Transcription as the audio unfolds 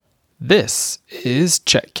This is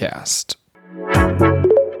ChetCast.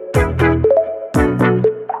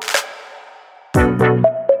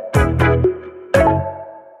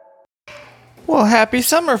 Well, happy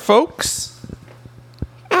summer, folks.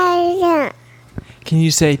 Can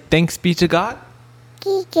you say thanks be to God?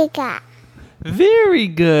 Very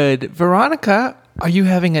good. Veronica, are you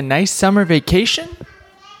having a nice summer vacation?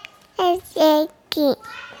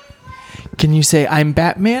 Can you say I'm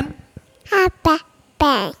Batman? I'm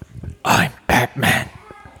Batman.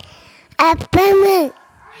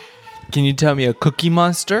 Can you tell me a cookie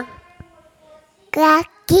monster?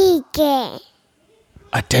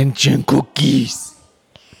 Attention, cookies.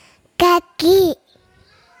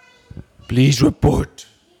 Please report.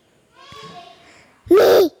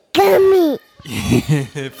 Gummy.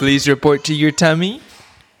 Please report to your tummy.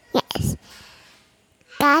 Yes.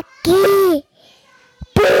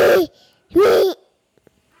 Me.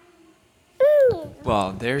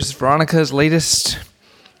 Well, there's Veronica's latest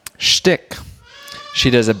shtick. She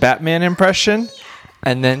does a Batman impression,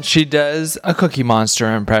 and then she does a Cookie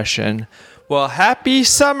Monster impression. Well, happy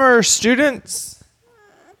summer, students.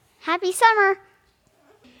 Happy summer.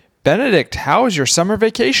 Benedict, how is your summer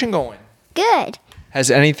vacation going? Good.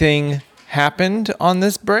 Has anything happened on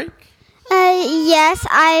this break? Yes,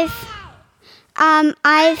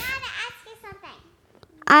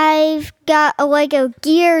 I've got a Lego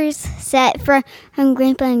Gears set from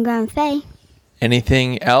Grandpa and Grandma Faye.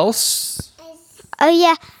 Anything else? Oh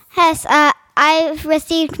yeah, yes. I've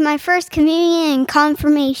received my first communion and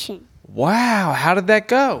confirmation. Wow, how did that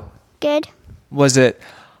go? Good. Was it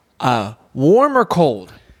warm or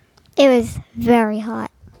cold? It was very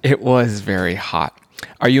hot. It was very hot.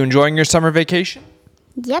 Are you enjoying your summer vacation?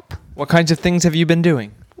 Yep. What kinds of things have you been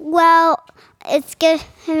doing? Well, it's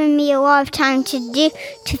given me a lot of time to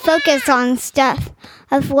focus on stuff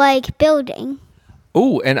of like building.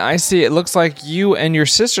 Oh, and I see it looks like you and your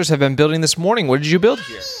sisters have been building this morning. What did you build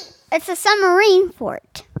here? It's a submarine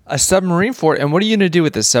fort. A submarine fort. And what are you going to do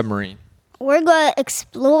with this submarine? We're going to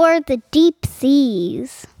explore the deep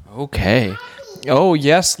seas. Okay. Oh,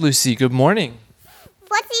 yes, Lucy. Good morning.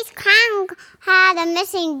 Flossy's crown had a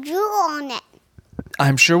missing jewel on it.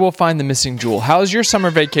 I'm sure we'll find the missing jewel. How's your summer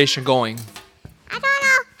vacation going? I don't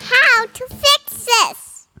know how to fix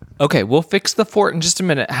this. Okay, we'll fix the fort in just a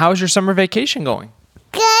minute. How's your summer vacation going?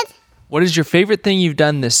 Good. What is your favorite thing you've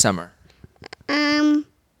done this summer?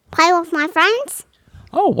 Play with my friends.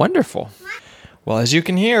 Oh, wonderful. Well, as you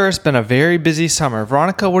can hear, it's been a very busy summer.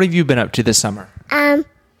 Veronica, what have you been up to this summer? I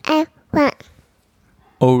went.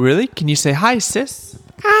 Oh, really? Can you say hi, sis?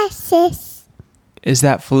 Hi, sis. Is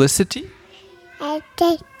that Felicity? I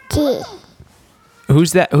did tea.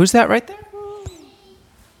 Who's that right there?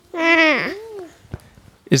 Ah,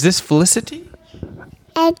 Is this Felicity?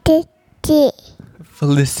 I did tea.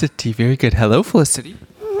 Felicity, very good. Hello, Felicity.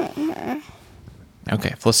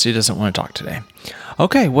 Okay, Felicity doesn't want to talk today.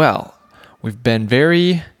 Okay, well, we've been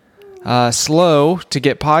very slow to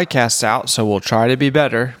get podcasts out, so we'll try to be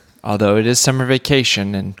better, although it is summer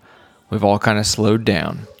vacation and we've all kind of slowed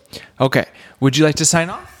down. Okay, would you like to sign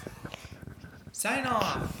off? Sign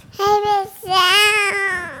off.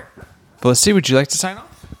 Felicity, would you like to sign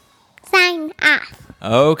off? Sign off.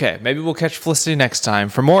 Okay, maybe we'll catch Felicity next time.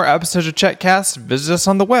 For more episodes of ChetCast, visit us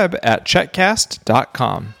on the web at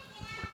chetcast.com.